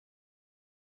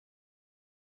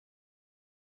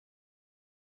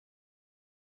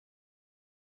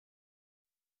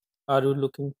Are you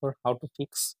looking for how to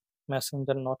fix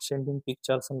Messenger not sending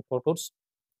pictures and photos?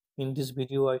 In this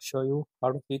video, I show you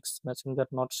how to fix Messenger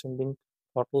not sending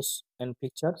photos and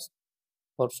pictures.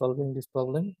 For solving this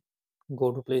problem,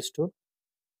 go to Play Store,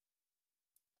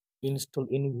 install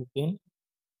any VPN,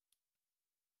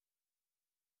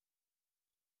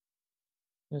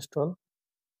 install,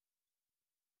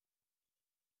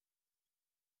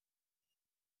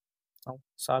 now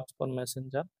search for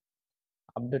Messenger,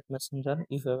 update Messenger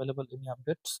if available any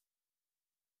updates.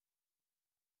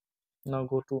 Now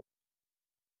go to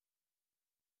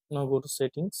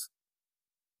settings,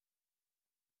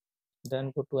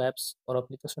 then go to apps or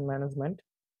application management,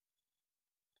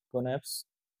 go on apps.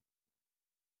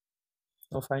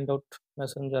 Now find out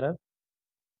Messenger app,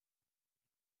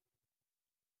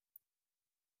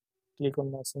 click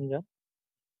on Messenger,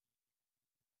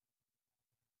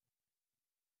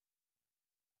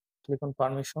 click on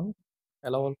permission,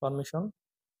 allow all permission.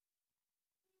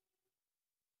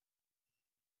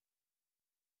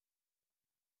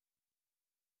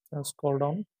 And scroll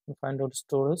down and find out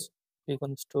storage. Click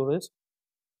on storage,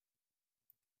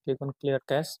 click on clear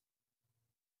cache,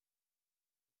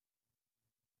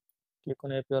 click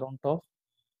on appear on top,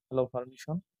 allow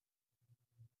permission,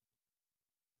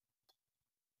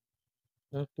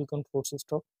 then click on force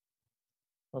stop.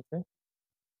 Okay,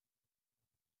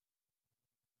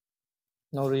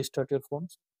 now restart your phone,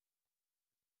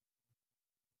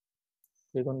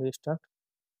 click on restart.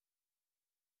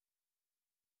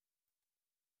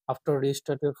 After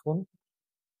restart your phone,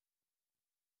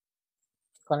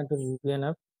 connect to VPN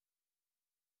app.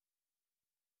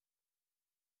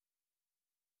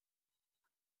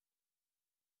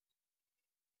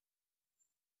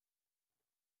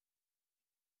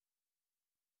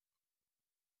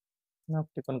 Now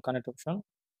click on connect option.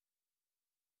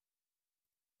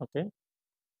 Okay,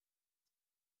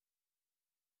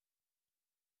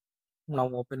 now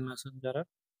open Messenger app.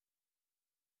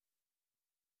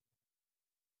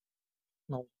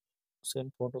 Now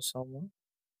send photo someone.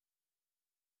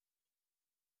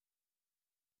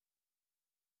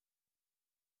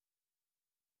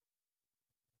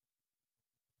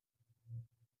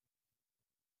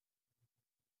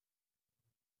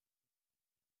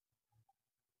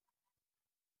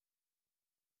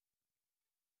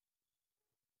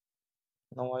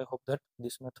 Now I hope that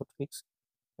this method fix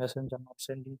Messenger not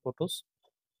sending photos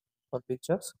or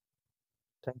pictures.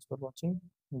 Thanks for watching.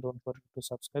 Don't forget to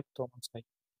subscribe to Sky.